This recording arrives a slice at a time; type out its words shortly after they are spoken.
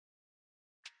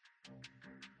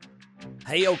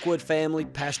Hey Oakwood family,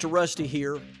 Pastor Rusty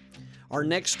here. Our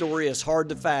next story is hard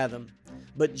to fathom,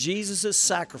 but Jesus'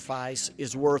 sacrifice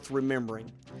is worth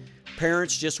remembering.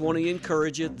 Parents, just want to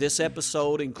encourage you, this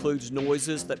episode includes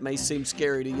noises that may seem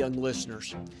scary to young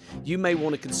listeners. You may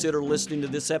want to consider listening to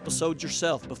this episode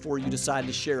yourself before you decide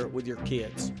to share it with your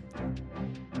kids.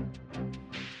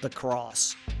 The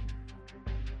cross.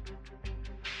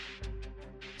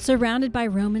 Surrounded by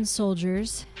Roman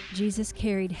soldiers, Jesus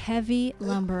carried heavy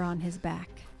lumber on his back.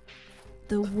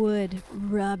 The wood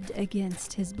rubbed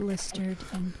against his blistered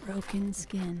and broken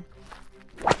skin.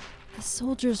 The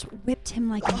soldiers whipped him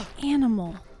like an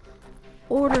animal,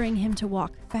 ordering him to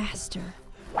walk faster.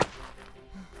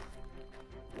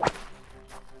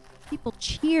 People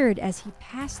cheered as he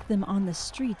passed them on the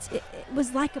streets. It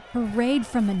was like a parade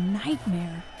from a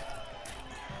nightmare.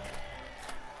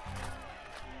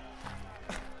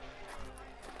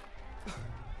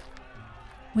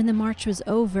 When the march was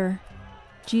over,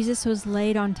 Jesus was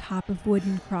laid on top of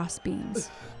wooden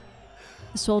crossbeams.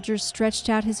 The soldiers stretched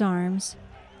out his arms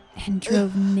and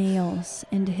drove nails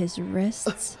into his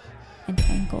wrists and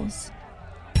ankles.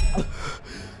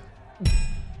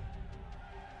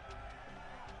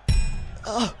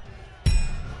 They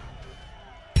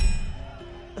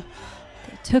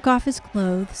took off his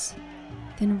clothes,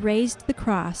 then raised the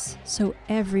cross so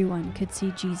everyone could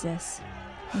see Jesus,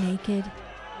 naked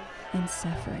and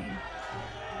suffering.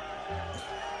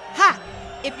 Ha!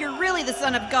 If you're really the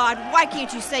Son of God, why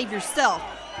can't you save yourself?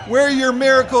 Where are your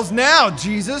miracles now,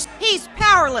 Jesus? He's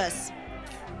powerless!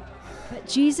 But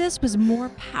Jesus was more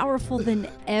powerful than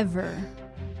ever.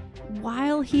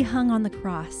 While he hung on the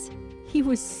cross, he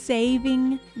was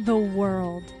saving the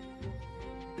world.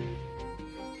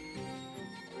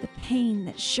 The pain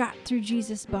that shot through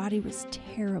Jesus' body was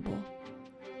terrible.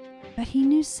 But he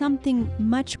knew something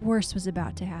much worse was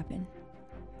about to happen.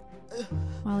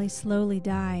 While he slowly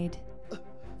died,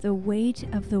 the weight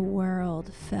of the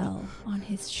world fell on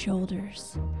his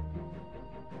shoulders.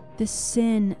 The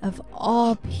sin of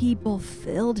all people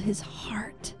filled his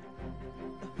heart.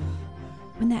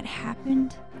 When that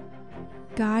happened,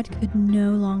 God could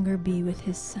no longer be with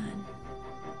his son.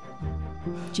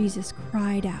 Jesus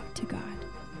cried out to God.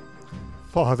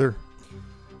 Father,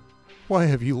 why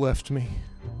have you left me?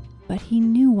 But he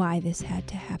knew why this had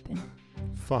to happen.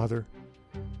 Father,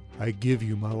 I give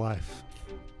you my life.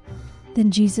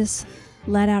 Then Jesus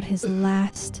let out his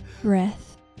last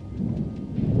breath,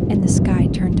 and the sky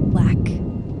turned black.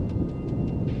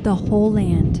 The whole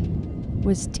land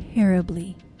was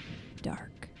terribly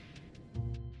dark.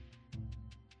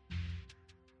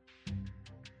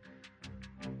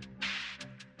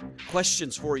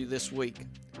 Questions for you this week.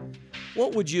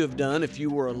 What would you have done if you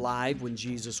were alive when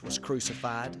Jesus was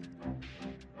crucified?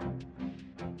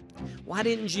 Why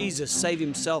didn't Jesus save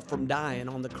himself from dying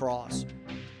on the cross?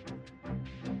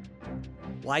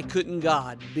 Why couldn't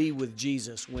God be with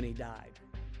Jesus when he died?